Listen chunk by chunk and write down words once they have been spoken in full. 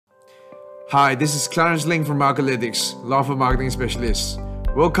Hi, this is Clarence Ling from Marketlytics, Law for Marketing Specialists.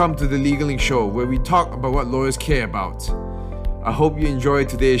 Welcome to the Legal Link Show, where we talk about what lawyers care about. I hope you enjoyed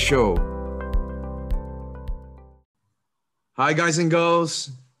today's show. Hi, guys and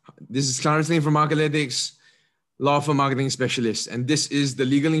girls. This is Clarence Ling from Marketlytics, Law for Marketing Specialists. And this is the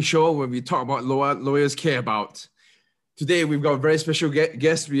Legal Link Show, where we talk about what lawyers care about. Today, we've got a very special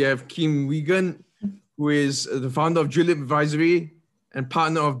guest. We have Kim Wiegand, who is the founder of Julip Advisory and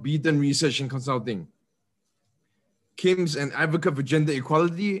partner of Beaton Research and Consulting. Kim's an advocate for gender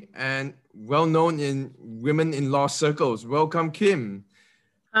equality and well-known in women in law circles. Welcome, Kim.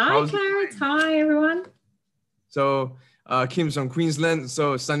 Hi, Clarence. Hi, everyone. So Kim's from Queensland,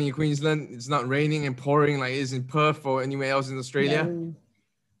 so sunny Queensland. It's not raining and pouring like it is in Perth or anywhere else in Australia.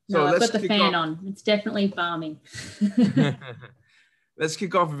 No, I've got the fan on. It's definitely balmy. Let's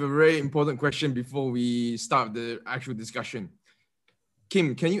kick off with a very important question before we start the actual discussion.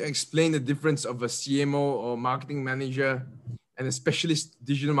 Kim, can you explain the difference of a CMO or marketing manager and a specialist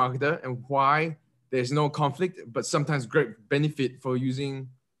digital marketer and why there's no conflict, but sometimes great benefit for using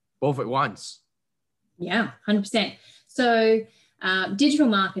both at once? Yeah, 100%. So digital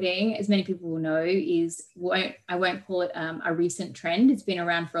marketing, as many people will know, I won't call it a recent trend. It's been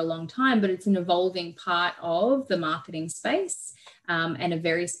around for a long time, but it's an evolving part of the marketing space and a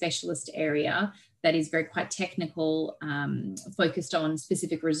very specialist area that is quite technical, focused on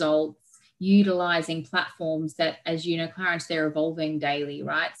specific results, utilizing platforms that, as you know, Clarence, they're evolving daily,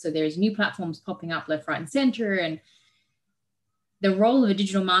 right? So there's new platforms popping up left, right, and center. And the role of a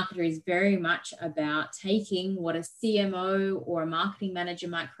digital marketer is very much about taking what a CMO or a marketing manager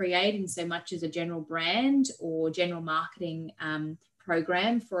might create in so much as a general brand or general marketing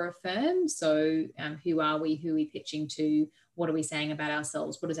program for a firm. So who are we? Who are we pitching to? What are we saying about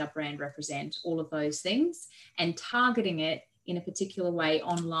ourselves? What does our brand represent? All of those things, and targeting it in a particular way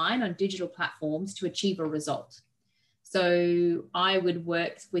online on digital platforms to achieve a result. So I would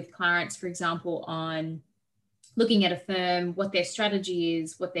work with clients, for example, on looking at a firm, what their strategy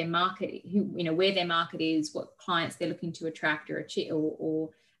is, what their market, where their market is, what clients they're looking to attract or achieve or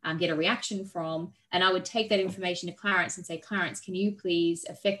get a reaction from. And I would take that information to Clarence and say, Clarence, can you please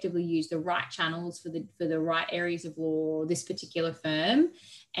effectively use the right channels for the right areas of law or this particular firm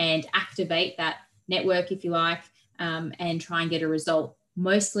and activate that network, if you like, and try and get a result,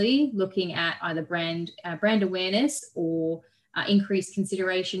 mostly looking at either brand awareness or increased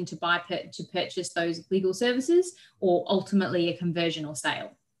consideration to purchase those legal services, or ultimately a conversion or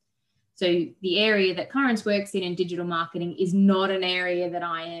sale. So the area that Clarence works in digital marketing is not an area that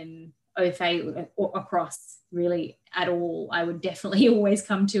I am au fait across really at all. I would definitely always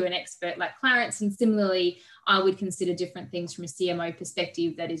come to an expert like Clarence. And similarly, I would consider different things from a CMO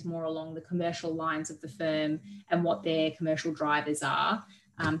perspective that is more along the commercial lines of the firm and what their commercial drivers are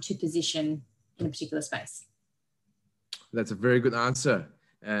to position in a particular space. That's a very good answer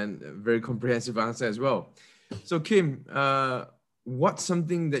and a very comprehensive answer as well. So Kim, what's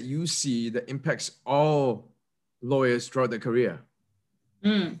something that you see that impacts all lawyers throughout their career?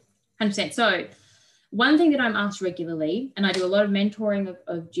 100%. So one thing that I'm asked regularly, and I do a lot of mentoring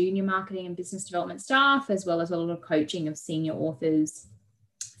of junior marketing and business development staff, as well as a lot of coaching of senior authors,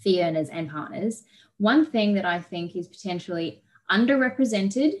 fee earners and partners. One thing that I think is potentially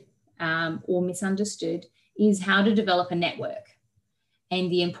underrepresented or misunderstood is how to develop a network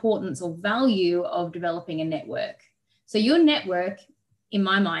and the importance or value of developing a network. So your network, in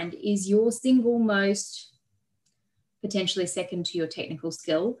my mind, is your single most, potentially second to your technical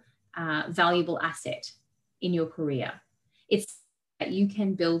skill, valuable asset in your career. It's that you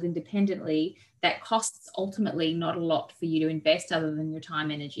can build independently that costs ultimately not a lot for you to invest other than your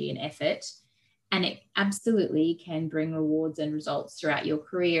time, energy, and effort. And it absolutely can bring rewards and results throughout your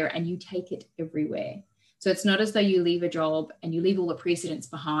career, and you take it everywhere. So it's not as though you leave a job and you leave all the precedents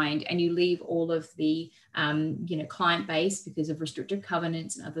behind and you leave all of the client base because of restricted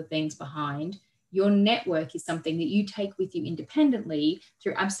covenants and other things behind. Your network is something that you take with you independently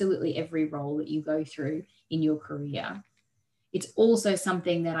through absolutely every role that you go through in your career. It's also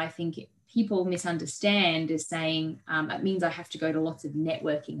something that I think people misunderstand as saying, it means I have to go to lots of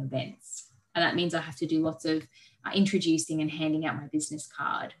networking events. And that means I have to do lots of introducing and handing out my business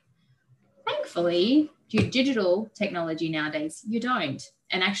card. Thankfully, due to digital technology nowadays, you don't.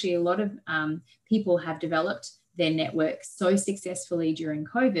 And actually, a lot of people have developed their network so successfully during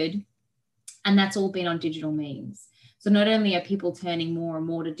COVID, and that's all been on digital means. So not only are people turning more and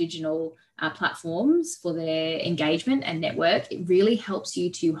more to digital platforms for their engagement and network, it really helps you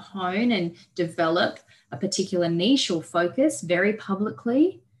to hone and develop a particular niche or focus very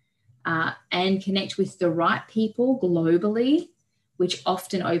publicly and connect with the right people globally which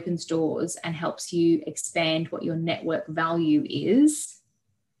often opens doors and helps you expand what your network value is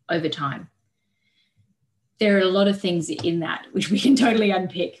over time. There are a lot of things in that which we can totally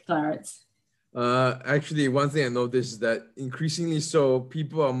unpick, Clarence. Actually, one thing I noticed is that increasingly so,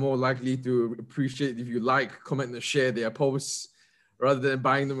 people are more likely to appreciate if you like, comment, and share their posts rather than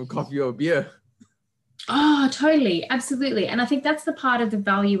buying them a coffee or a beer. Oh, totally. Absolutely. And I think that's the part of the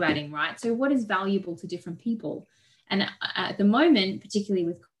value adding, right? So what is valuable to different people? And at the moment, particularly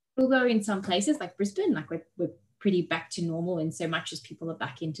with, although in some places like Brisbane, like we're pretty back to normal in so much as people are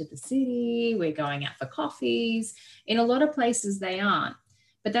back into the city, we're going out for coffees. In a lot of places they aren't.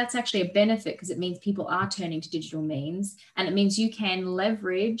 But that's actually a benefit because it means people are turning to digital means, and it means you can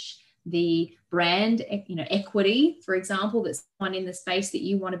leverage the brand, equity, for example, that someone in the space that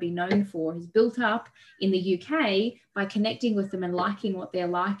you want to be known for has built up in the UK by connecting with them and liking what they're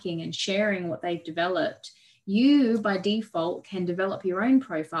liking and sharing what they've developed. You, by default, can develop your own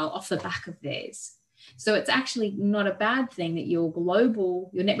profile off the back of theirs. So it's actually not a bad thing that your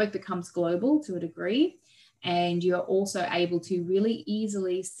network becomes global to a degree, and you're also able to really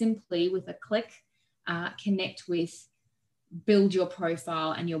easily, simply with a click, connect with, build your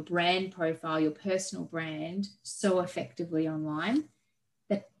profile and your brand profile, your personal brand, so effectively online.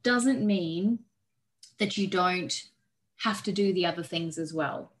 That doesn't mean that you don't have to do the other things as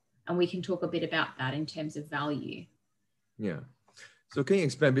well. And we can talk a bit about that in terms of value. Yeah. So can you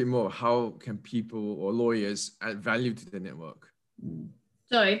explain a bit more? How can people or lawyers add value to the network?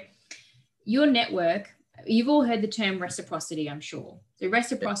 So your network, you've all heard the term reciprocity, I'm sure. So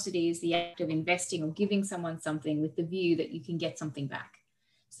reciprocity is the act of investing or giving someone something with the view that you can get something back.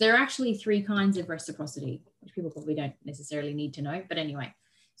 So there are actually 3 kinds of reciprocity, which people probably don't necessarily need to know. But anyway,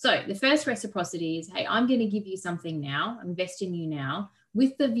 so the first reciprocity is, hey, I'm going to give you something now, invest in you now,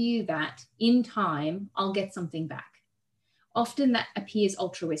 with the view that in time, I'll get something back. Often that appears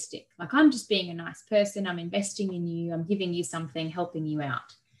altruistic, like I'm just being a nice person, I'm investing in you, I'm giving you something, helping you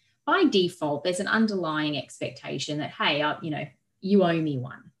out. By default, there's an underlying expectation that, hey, you owe me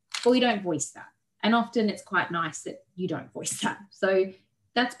one, but we don't voice that. And often it's quite nice that you don't voice that. So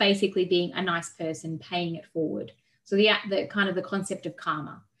that's basically being a nice person, paying it forward. So the kind of the concept of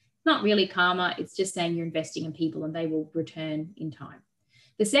karma, not really karma, it's just saying you're investing in people and they will return in time.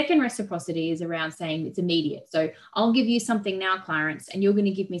 The second reciprocity is around saying it's immediate. So I'll give you something now, Clarence, and you're going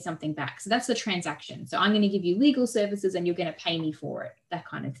to give me something back. So that's the transaction. So I'm going to give you legal services and you're going to pay me for it, that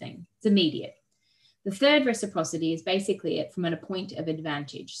kind of thing. It's immediate. The third reciprocity is basically it from a point of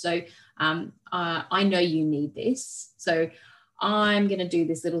advantage. So I know you need this. So I'm going to do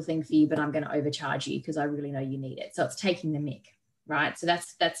this little thing for you, but I'm going to overcharge you because I really know you need it. So it's taking the mick, right? So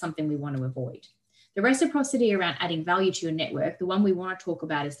that's something we want to avoid. The reciprocity around adding value to your network, the one we want to talk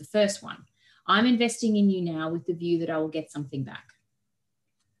about is the first one. I'm investing in you now with the view that I will get something back.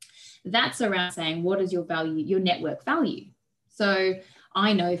 That's around saying, what is your value, your network value? So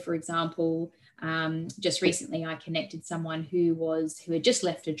I know, for example, just recently I connected someone who had just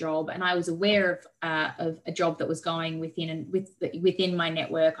left a job, and I was aware of a job that was going within my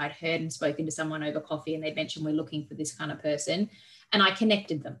network. I'd heard and spoken to someone over coffee, and they mentioned we're looking for this kind of person, and I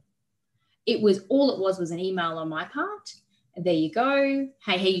connected them. It was an email on my part. There you go.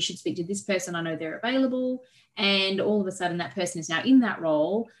 Hey, you should speak to this person. I know they're available. And all of a sudden that person is now in that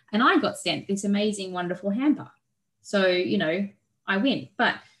role. And I got sent this amazing, wonderful hamper. So, I win.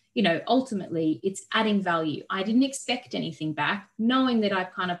 But, ultimately it's adding value. I didn't expect anything back, knowing that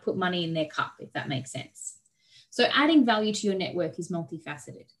I've kind of put money in their cup, if that makes sense. So adding value to your network is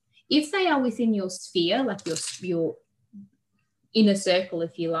multifaceted. If they are within your sphere, like your inner circle,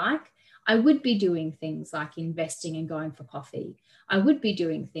 if you like, I would be doing things like investing and going for coffee. I would be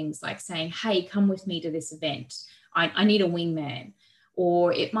doing things like saying, hey, come with me to this event. I need a wingman.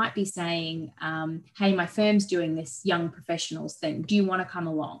 Or it might be saying, hey, my firm's doing this young professionals thing. Do you want to come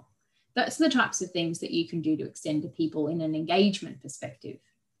along? That's the types of things that you can do to extend to people in an engagement perspective.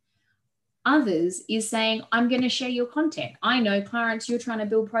 Others is saying, I'm going to share your content. I know, Clarence, you're trying to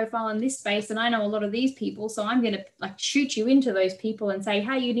build profile in this space, and I know a lot of these people, so I'm going to shoot you into those people and say,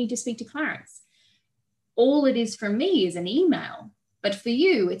 hey, you need to speak to Clarence. All it is for me is an email, but for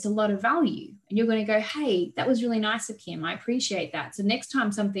you, it's a lot of value. And you're going to go, hey, that was really nice of Kim. I appreciate that. So next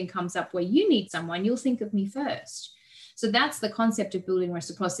time something comes up where you need someone, you'll think of me first. So that's the concept of building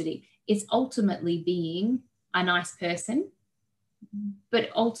reciprocity. It's ultimately being a nice person, but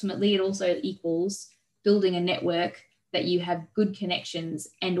ultimately it also equals building a network that you have good connections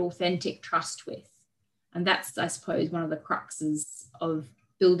and authentic trust with. And that's, I suppose, one of the cruxes of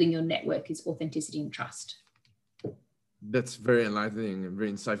building your network is authenticity and trust. That's very enlightening and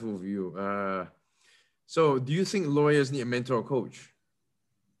very insightful view. So do you think lawyers need a mentor or coach?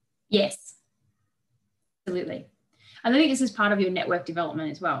 Yes, absolutely. And I think this is part of your network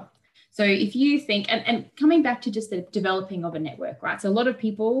development as well. So if you think, and coming back to just the developing of a network, right? So a lot of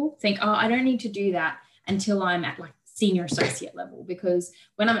people think, oh, I don't need to do that until I'm at like senior associate level, because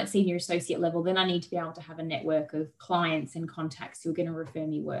when I'm at senior associate level, then I need to be able to have a network of clients and contacts who are going to refer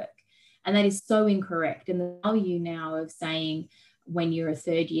me work. And that is so incorrect. And the value now of saying, when you're a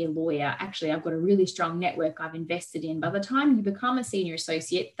third year lawyer, actually, I've got a really strong network I've invested in. By the time you become a senior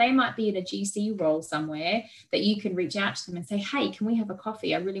associate, they might be in a GC role somewhere that you can reach out to them and say, hey, can we have a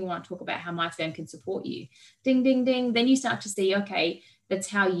coffee? I really want to talk about how my firm can support you. Ding, ding, ding. Then you start to see, okay, that's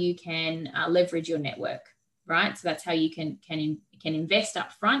how you can leverage your network, right? So that's how you can invest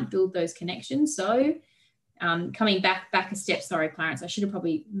up front, build those connections. So coming back a step, sorry, Clarence, I should have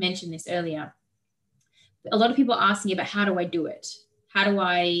probably mentioned this earlier. A lot of people are asking about, how do I do it? How do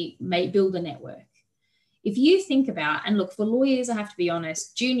I build a network? If you think about, and look, for lawyers, I have to be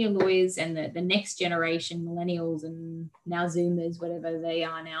honest, junior lawyers and the next generation, millennials and now Zoomers, whatever they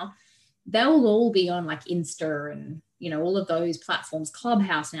are now, they'll all be on like Insta and, all of those platforms.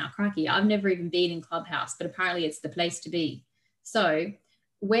 Clubhouse now, crikey, I've never even been in Clubhouse, but apparently it's the place to be. So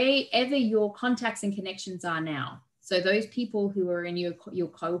wherever your contacts and connections are now, so those people who are in your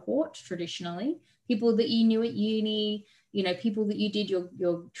cohort traditionally, people that you knew at uni, people that you did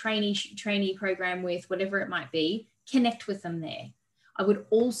your trainee program with, whatever it might be, connect with them there. I would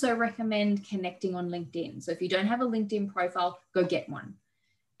also recommend connecting on LinkedIn. So if you don't have a LinkedIn profile, go get one.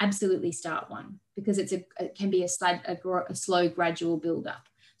 Absolutely start one, because it can be a slow, gradual build up.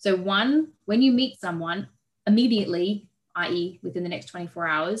 So when you meet someone, immediately, i.e. within the next 24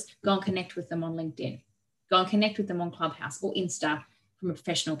 hours, go and connect with them on LinkedIn. Go and connect with them on Clubhouse or Insta from a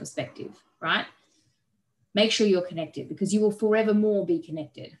professional perspective, right? Make sure you're connected, because you will forevermore be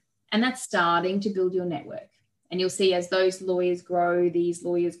connected. And that's starting to build your network. And you'll see as those lawyers grow, these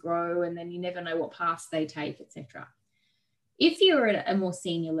lawyers grow, and then you never know what paths they take, etc. If you're at a more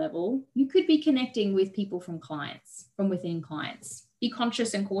senior level, you could be connecting with people from within clients. Be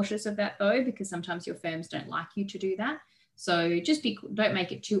conscious and cautious of that though, because sometimes your firms don't like you to do that. So don't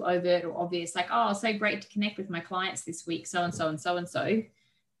make it too overt or obvious, like, oh, so great to connect with my clients this week, so-and-so and so-and-so.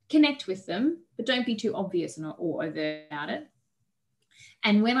 Connect with them, but don't be too obvious or overt about it.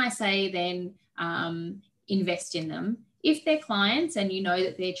 And when I say then invest in them, if they're clients and you know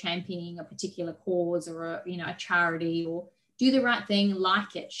that they're championing a particular cause or a charity, or do the right thing,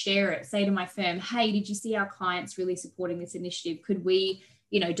 like it, share it, say to my firm, hey, did you see our clients really supporting this initiative? Could we,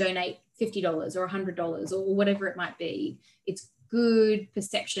 donate $50 or $100 or whatever it might be? It's good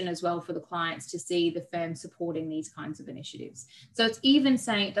perception as well for the clients to see the firm supporting these kinds of initiatives. So it's even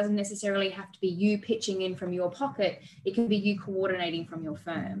saying it doesn't necessarily have to be you pitching in from your pocket. It can be you coordinating from your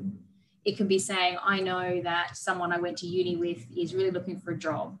firm. It can be saying, I know that someone I went to uni with is really looking for a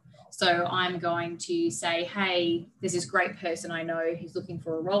job. So I'm going to say, hey, there's this great person I know who's looking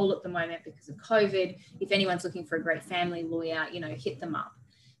for a role at the moment because of COVID. If anyone's looking for a great family lawyer, hit them up.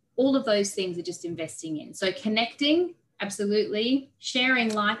 All of those things are just investing in. So connecting, absolutely.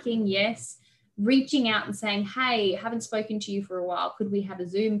 Sharing, liking, yes. Reaching out and saying, hey, haven't spoken to you for a while. Could we have a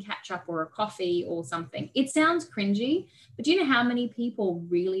Zoom catch up or a coffee or something? It sounds cringy, but do you know how many people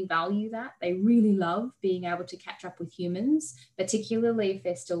really value that? They really love being able to catch up with humans, particularly if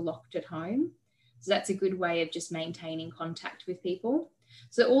they're still locked at home. So that's a good way of just maintaining contact with people.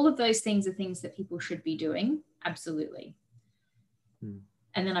 So all of those things are things that people should be doing. Absolutely.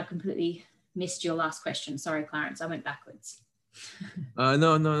 And then I completely missed your last question. Sorry, Clarence, I went backwards.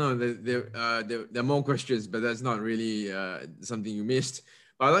 No. There are more questions, but that's not really something you missed.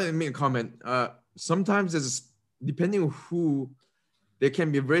 But I'd like to make a comment. Sometimes depending on who, there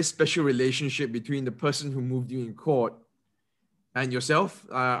can be a very special relationship between the person who moved you in court and yourself.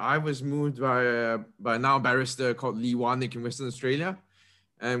 I was moved by a now barrister called Lee Warnick in Western Australia.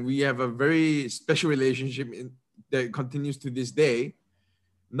 And we have a very special relationship that continues to this day.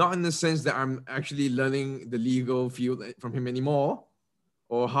 Not in the sense that I'm actually learning the legal field from him anymore,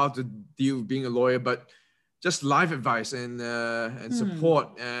 or how to deal with being a lawyer, but just life advice and support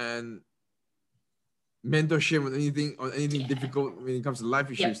and mentorship on anything difficult when it comes to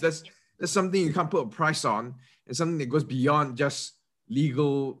life issues. Yep. That's something you can't put a price on, and something that goes beyond just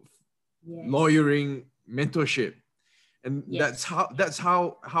legal lawyering mentorship. And that's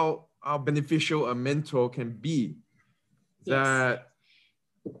how beneficial a mentor can be. That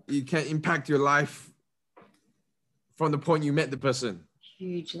it can impact your life from the point you met the person.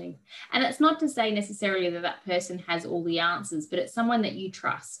 Hugely. And it's not to say necessarily that person has all the answers, but it's someone that you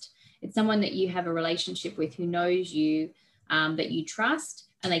trust. It's someone that you have a relationship with who knows you, that you trust,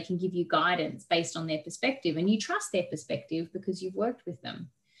 and they can give you guidance based on their perspective. And you trust their perspective because you've worked with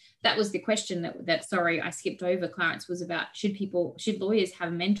them. that was the question that sorry, I skipped over, Clarence, was about should lawyers have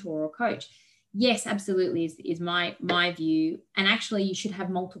a mentor or coach? Yes, absolutely is my view. And actually you should have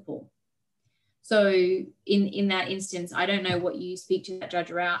multiple. So in that instance, I don't know what you speak to that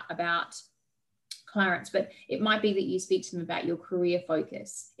judge about, Clarence, but it might be that you speak to them about your career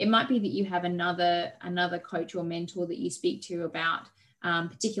focus. It might be that you have another coach or mentor that you speak to about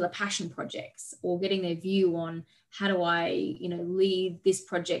particular passion projects, or getting their view on how do I, lead this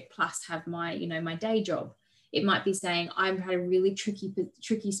project plus have my, my day job. It might be saying I've had a really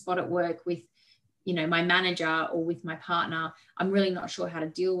tricky spot at work with, my manager or with my partner. I'm really not sure how to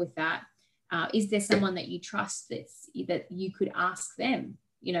deal with that. Is there someone that you trust that you could ask them,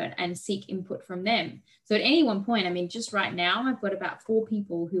 and seek input from them? So at any one point, I mean, just right now, I've got about 4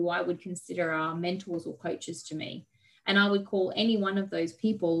 people who I would consider are mentors or coaches to me. And I would call any one of those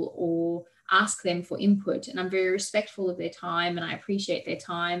people or ask them for input. And I'm very respectful of their time, and I appreciate their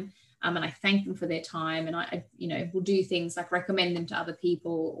time. And I thank them for their time. And I will do things like recommend them to other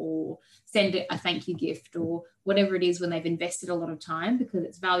people or send a thank you gift or whatever it is when they've invested a lot of time, because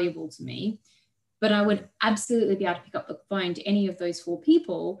it's valuable to me. But I would absolutely be able to pick up the phone to any of those 4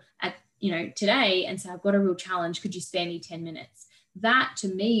 people at, today and say, I've got a real challenge. Could you spare me 10 minutes? That to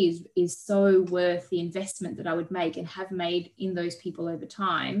me is so worth the investment that I would make and have made in those people over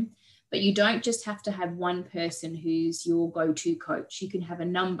time. But you don't just have to have one person who's your go-to coach. You can have a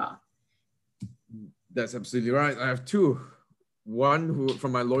number. That's absolutely right. I have 2. One who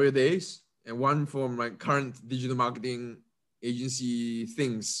from my lawyer days and one from my current digital marketing agency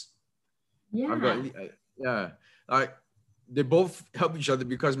things. Yeah. Like they both help each other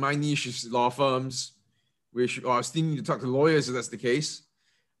because my niche is law firms, which I still need to talk to lawyers if that's the case.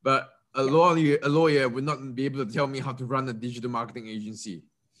 But a lawyer would not be able to tell me how to run a digital marketing agency.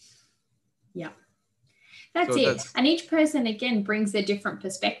 Yeah. That's it. And each person, again, brings their different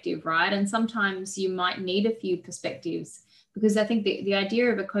perspective, right? And sometimes you might need a few perspectives, because I think the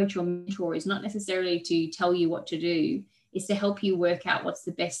idea of a coach or mentor is not necessarily to tell you what to do, is to help you work out what's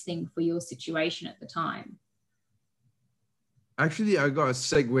the best thing for your situation at the time. Actually, I got a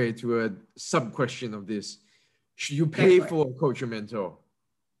segue to a sub-question of this. Should you pay for a coach or mentor?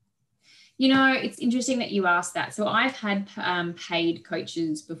 It's interesting that you asked that. So I've had paid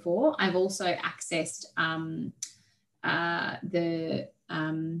coaches before. I've also accessed the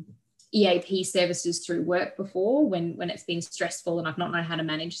EAP services through work before when it's been stressful and I've not known how to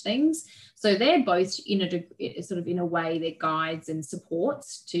manage things. So they're both sort of in a way, they're guides and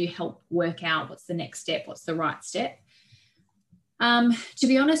supports to help work out what's the next step, what's the right step. To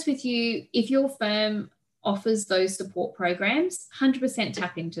be honest with you, if your firm offers those support programs, 100%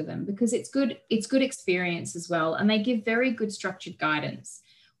 tap into them, because it's good experience as well. And they give very good structured guidance.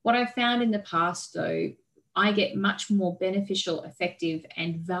 What I've found in the past though, I get much more beneficial, effective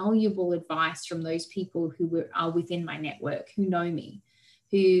and valuable advice from those people who are within my network, who know me,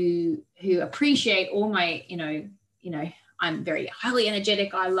 who appreciate all my, I'm very highly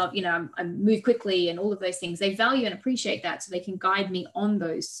energetic. I love, I move quickly and all of those things. They value and appreciate that, so they can guide me on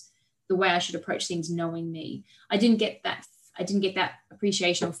the way I should approach things, knowing me. I didn't get that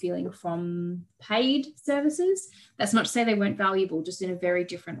appreciation or feeling from paid services. That's not to say they weren't valuable, just in a very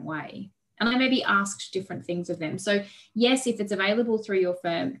different way. And I maybe asked different things of them. So yes, if it's available through your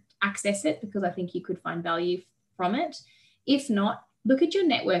firm, access it, because I think you could find value from it. If not, look at your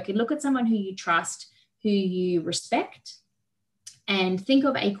network and look at someone who you trust, who you respect, and think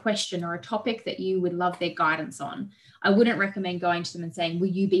of a question or a topic that you would love their guidance on. I wouldn't recommend going to them and saying, will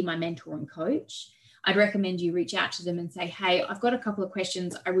you be my mentor and coach? I'd recommend you reach out to them and say, hey, I've got a couple of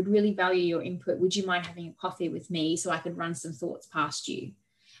questions. I would really value your input. Would you mind having a coffee with me so I could run some thoughts past you?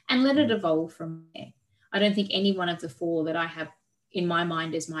 And let it evolve from there. I don't think any one of the 4 that I have in my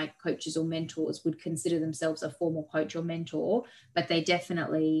mind as my coaches or mentors would consider themselves a formal coach or mentor, but they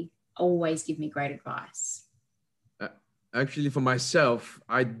definitely always give me great advice. Actually, for myself,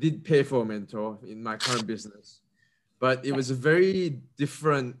 I did pay for a mentor in my current business, but it was a very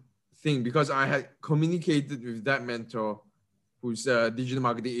different thing because I had communicated with that mentor, who's a digital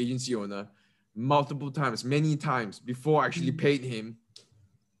marketing agency owner, many times before I actually paid him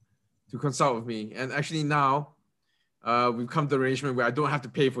to consult with me. And actually now we've come to an arrangement where I don't have to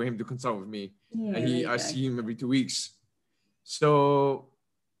pay for him to consult with me. And I see him every 2 weeks. So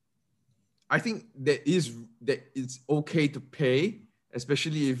I think that it's okay to pay,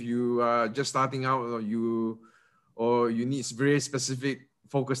 especially if you are just starting out or you need very specific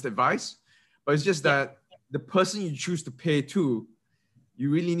focused advice. But it's just that the person you choose to pay to, you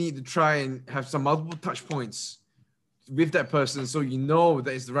really need to try and have some multiple touch points with that person, so you know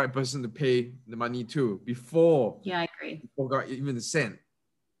that it's the right person to pay the money to before. Yeah, I agree. Before even the cent.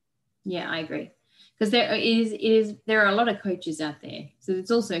 Yeah, I agree. Because there are a lot of coaches out there. So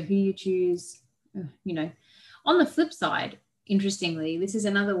it's also who you choose, you know. On the flip side, interestingly, this is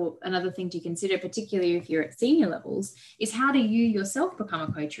another thing to consider, particularly if you're at senior levels, is how do you yourself become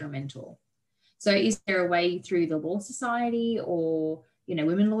a coach or a mentor? So is there a way through the Law Society or,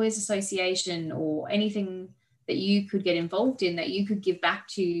 Women Lawyers Association or anything that you could get involved in that you could give back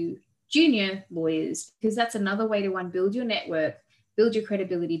to junior lawyers? Because that's another way to build your network, build your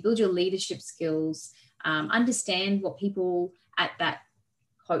credibility, build your leadership skills, understand what people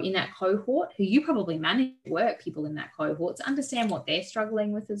in that cohort who you probably manage work, people in that cohort, to understand what they're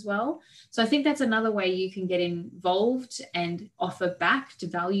struggling with as well. So I think that's another way you can get involved and offer back to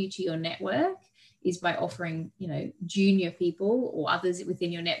value to your network, is by offering, junior people or others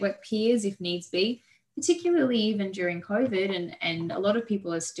within your network, peers if needs be, particularly even during COVID. And a lot of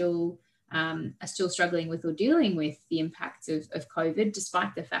people are still struggling with or dealing with the impacts of COVID,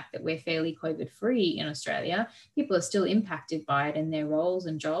 despite the fact that we're fairly COVID free in Australia. People are still impacted by it in their roles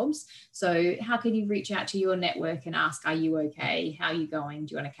and jobs. So how can you reach out to your network and ask, are you okay? How are you going?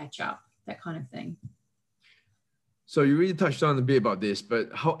 Do you want to catch up? That kind of thing. So you really touched on a bit about this, but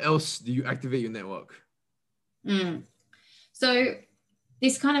how else do you activate your network? So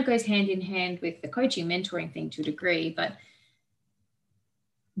this kind of goes hand in hand with the coaching, mentoring thing to a degree, but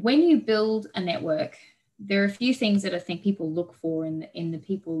when you build a network, there are a few things that I think people look for in the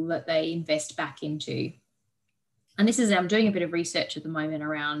people that they invest back into. And I'm doing a bit of research at the moment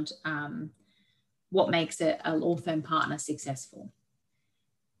around what makes a law firm partner successful.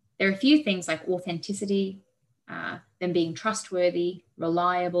 There are a few things like authenticity, them being trustworthy,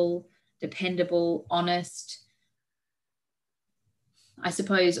 reliable, dependable, honest. I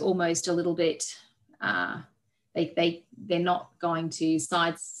suppose almost a little bit, they're not going to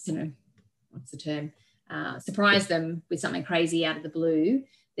surprise them with something crazy out of the blue.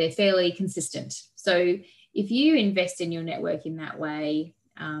 They're fairly consistent. So if you invest in your network in that way,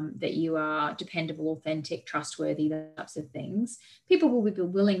 that you are dependable, authentic, trustworthy, those types of things, people will be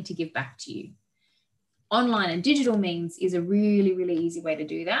willing to give back to you. Online and digital means is a really, really easy way to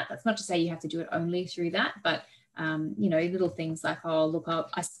do that. That's not to say you have to do it only through that, but little things like, oh, look,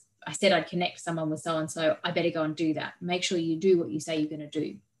 I said I'd connect someone with so-and-so, I better go and do that. Make sure you do what you say you're going to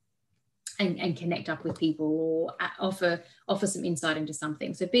do, and connect up with people, or offer some insight into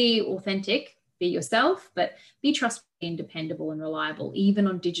something. So be authentic, be yourself, but be trustworthy and dependable and reliable, even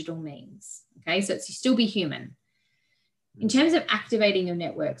on digital means. Okay, so still be human. In terms of activating your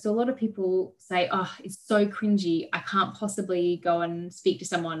network, so a lot of people say, oh, it's so cringy, I can't possibly go and speak to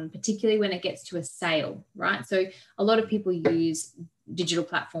someone, particularly when it gets to a sale, right? So a lot of people use digital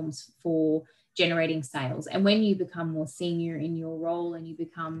platforms for generating sales. And when you become more senior in your role and you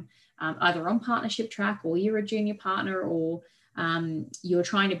become either on partnership track, or you're a junior partner, or you're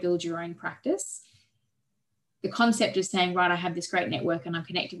trying to build your own practice, the concept of saying, right, I have this great network and I'm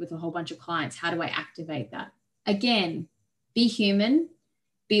connected with a whole bunch of clients, how do I activate that? Again, be human,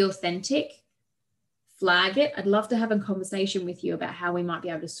 be authentic, flag it. I'd love to have a conversation with you about how we might be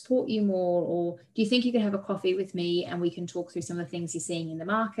able to support you more, or do you think you could have a coffee with me and we can talk through some of the things you're seeing in the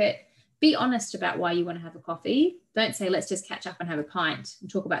market? Be honest about why you want to have a coffee. Don't say, let's just catch up and have a pint and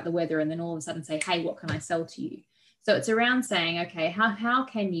talk about the weather, and then all of a sudden say, hey, what can I sell to you? So it's around saying, okay, how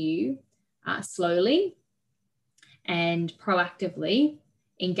can you slowly and proactively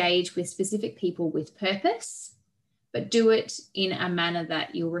engage with specific people with purpose, but do it in a manner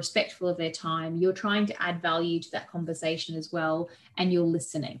that you're respectful of their time, you're trying to add value to that conversation as well, and you're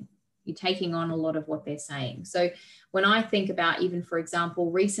listening. You're taking on a lot of what they're saying. So when I think about, even for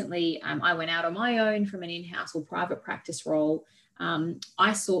example, recently I went out on my own from an in-house or private practice role.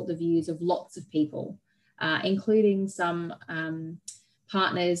 I sought the views of lots of people, including some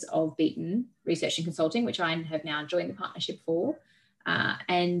partners of Beaton Research and Consulting, which I have now joined the partnership for.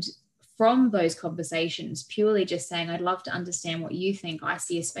 And from those conversations, purely just saying, I'd love to understand what you think. I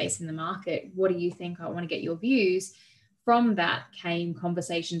see a space in the market. What do you think? I want to get your views. From that came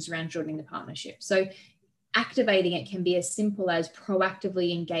conversations around joining the partnership. So activating it can be as simple as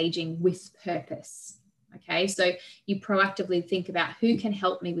proactively engaging with purpose. Okay, so you proactively think about, who can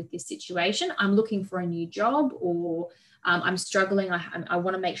help me with this situation? I'm looking for a new job, or I'm struggling. I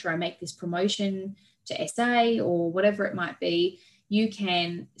want to make sure I make this promotion to SA, or whatever it might be. You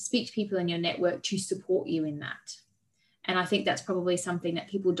can speak to people in your network to support you in that. And I think that's probably something that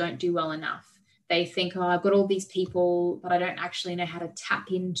people don't do well enough. They think, oh, I've got all these people, but I don't actually know how to tap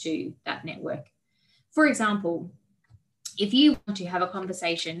into that network. For example, if you want to have a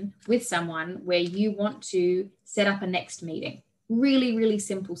conversation with someone where you want to set up a next meeting, Really, really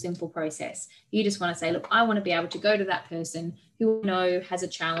simple process. You just want to say, look, I want to be able to go to that person who I know has a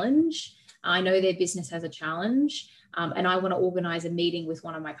challenge. I know their business has a challenge, and I want to organize a meeting with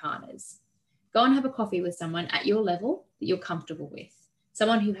one of my partners. Go and have a coffee with someone at your level that you're comfortable with.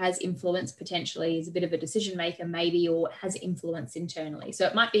 Someone who has influence, potentially is a bit of a decision maker maybe, or has influence internally. So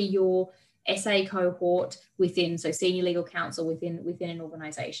it might be your SA cohort within, so senior legal counsel within an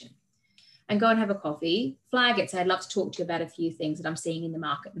organization. And go and have a coffee, flag it, say, I'd love to talk to you about a few things that I'm seeing in the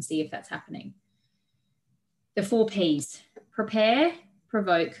market and see if that's happening. The 4 Ps: prepare,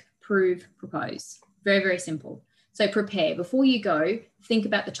 provoke, prove, propose. Very, very simple. So prepare. Before you go, think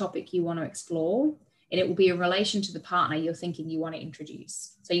about the topic you want to explore, and it will be in relation to the partner you're thinking you want to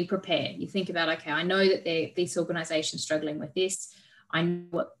introduce. So you prepare. You think about, okay, I know that this organisation is struggling with this. I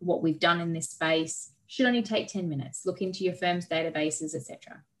know what we've done in this space. Should only take 10 minutes. Look into your firm's databases,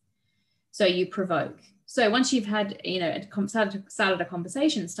 etc. So you provoke. So once you've had, started a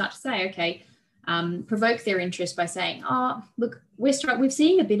conversation, start to say, okay, provoke their interest by saying, oh, look, we're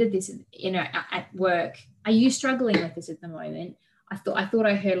seeing a bit of this, at work. Are you struggling with this at the moment? I thought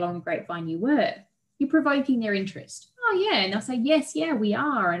I heard along the grapevine you were. You're provoking their interest. Oh yeah, and they'll say, yes, yeah, we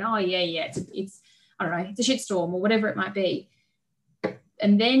are, and oh yeah, it's I don't know, it's a shitstorm or whatever it might be.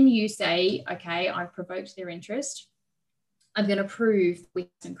 And then you say, okay, I've provoked their interest. I'm going to prove with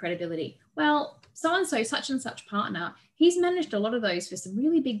some credibility. Well, so-and-so, such and such partner, he's managed a lot of those for some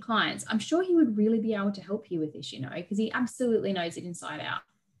really big clients. I'm sure he would really be able to help you with this, because he absolutely knows it inside out.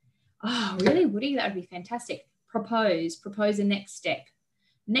 Oh, really, Woody? That would be fantastic. Propose a next step.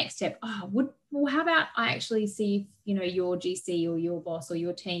 Next step, how about I actually see if, your GC or your boss or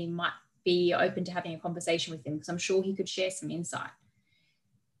your team might be open to having a conversation with him, because I'm sure he could share some insight.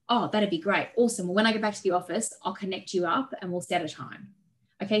 Oh, that'd be great. Awesome. Well, when I get back to the office, I'll connect you up and we'll set a time.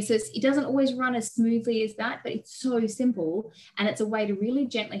 Okay, so it doesn't always run as smoothly as that, but it's so simple. And it's a way to really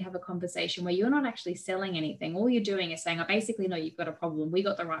gently have a conversation where you're not actually selling anything. All you're doing is saying, I basically know you've got a problem. We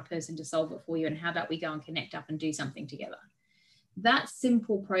got the right person to solve it for you. And how about we go and connect up and do something together? That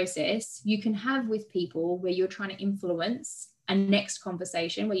simple process you can have with people where you're trying to influence a next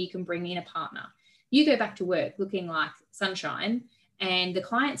conversation where you can bring in a partner. You go back to work looking like sunshine, and the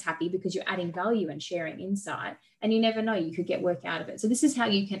client's happy because you're adding value and sharing insight, and you never know, you could get work out of it. So this is how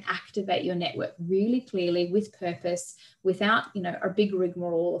you can activate your network really clearly with purpose, without, a big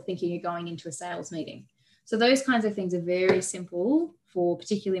rigmarole or thinking you're going into a sales meeting. So those kinds of things are very simple for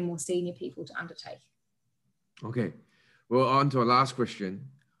particularly more senior people to undertake. Okay, well, on to our last question.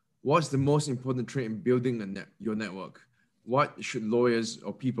 What's the most important trait in building your network? What should lawyers,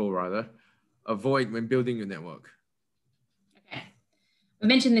 or people rather, avoid when building your network? I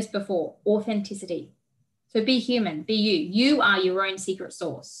mentioned this before, authenticity. So be human, be you. You are your own secret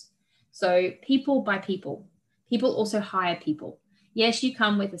sauce. So people by people. People also hire people. Yes, you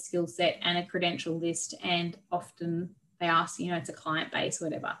come with a skill set and a credential list, and often they ask, it's a client base,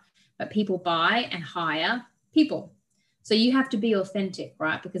 whatever. But people buy and hire people. So you have to be authentic,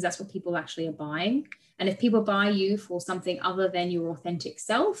 right? Because that's what people actually are buying. And if people buy you for something other than your authentic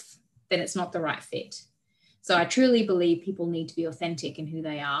self, then it's not the right fit. So I truly believe people need to be authentic in who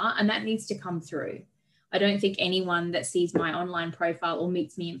they are, and that needs to come through. I don't think anyone that sees my online profile or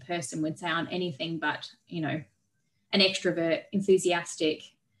meets me in person would say I'm anything but, an extrovert, enthusiastic.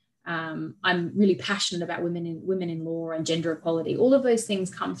 I'm really passionate about women in law and gender equality. All of those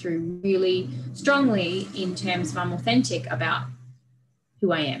things come through really strongly in terms of I'm authentic about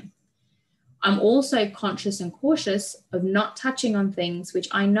who I am. I'm also conscious and cautious of not touching on things which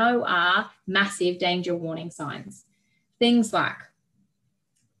I know are massive danger warning signs. Things like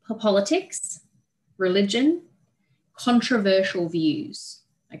politics, religion, controversial views.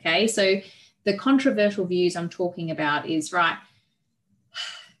 Okay, so the controversial views I'm talking about is, right,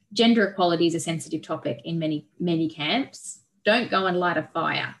 gender equality is a sensitive topic in many, many camps. Don't go and light a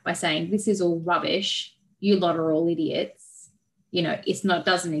fire by saying this is all rubbish, you lot are all idiots,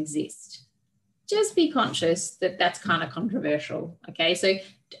 doesn't exist. Just be conscious that that's kind of controversial. Okay, so,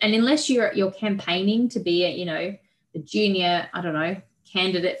 and unless you're campaigning to be the junior,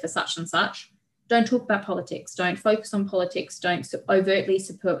 candidate for such and such, don't talk about politics. Don't focus on politics. Don't overtly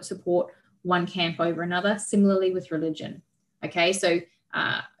support one camp over another. Similarly with religion. Okay, so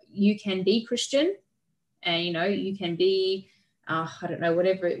you can be Christian, and you can be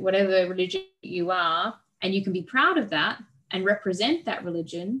whatever religion you are, and you can be proud of that and represent that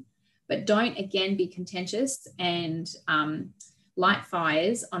religion. But don't, again, be contentious and light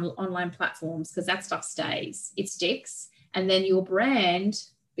fires on online platforms, because that stuff stays. It sticks. And then your brand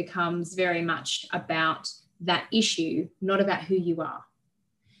becomes very much about that issue, not about who you are.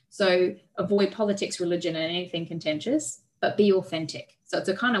 So avoid politics, religion, and anything contentious. but be authentic. So it's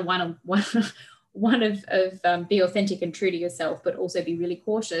a kind of one of be authentic and true to yourself, but also be really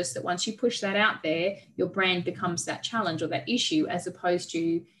cautious that once you push that out there, your brand becomes that challenge or that issue, as opposed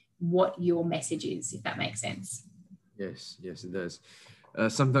to what your message is, if that makes sense. Yes, it does.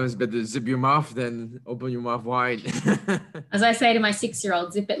 Sometimes better zip your mouth than open your mouth wide. As I say to my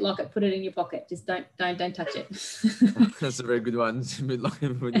 6-year-old, zip it, lock it, put it in your pocket. Just don't touch it. That's a very good one. Zip it, lock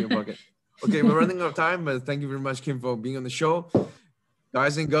it, put it in your pocket. Okay, we're running out of time, but thank you very much, Kim, for being on the show.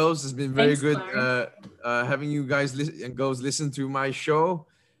 Guys and girls, it's been very good having you guys and girls listen to my show,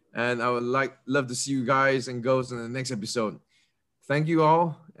 and I would love to see you guys and girls in the next episode. Thank you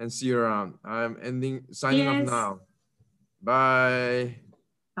all, and see you around. I'm signing off now. Bye.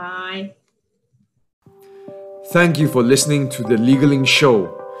 Bye. Thank you for listening to the Legaling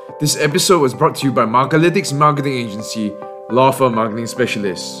Show. This episode was brought to you by Markalytics Marketing Agency, law firm marketing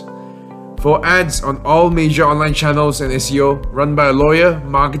specialists. For ads on all major online channels and SEO run by a lawyer,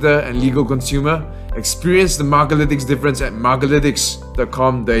 marketer, and legal consumer, experience the Markalytics difference at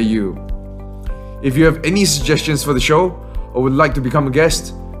markalytics.com.au. If you have any suggestions for the show or would like to become a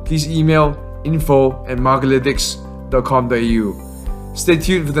guest, please email info@markalytics.com.au. Stay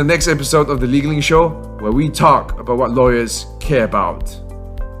tuned for the next episode of The Legaling Show, where we talk about what lawyers care about.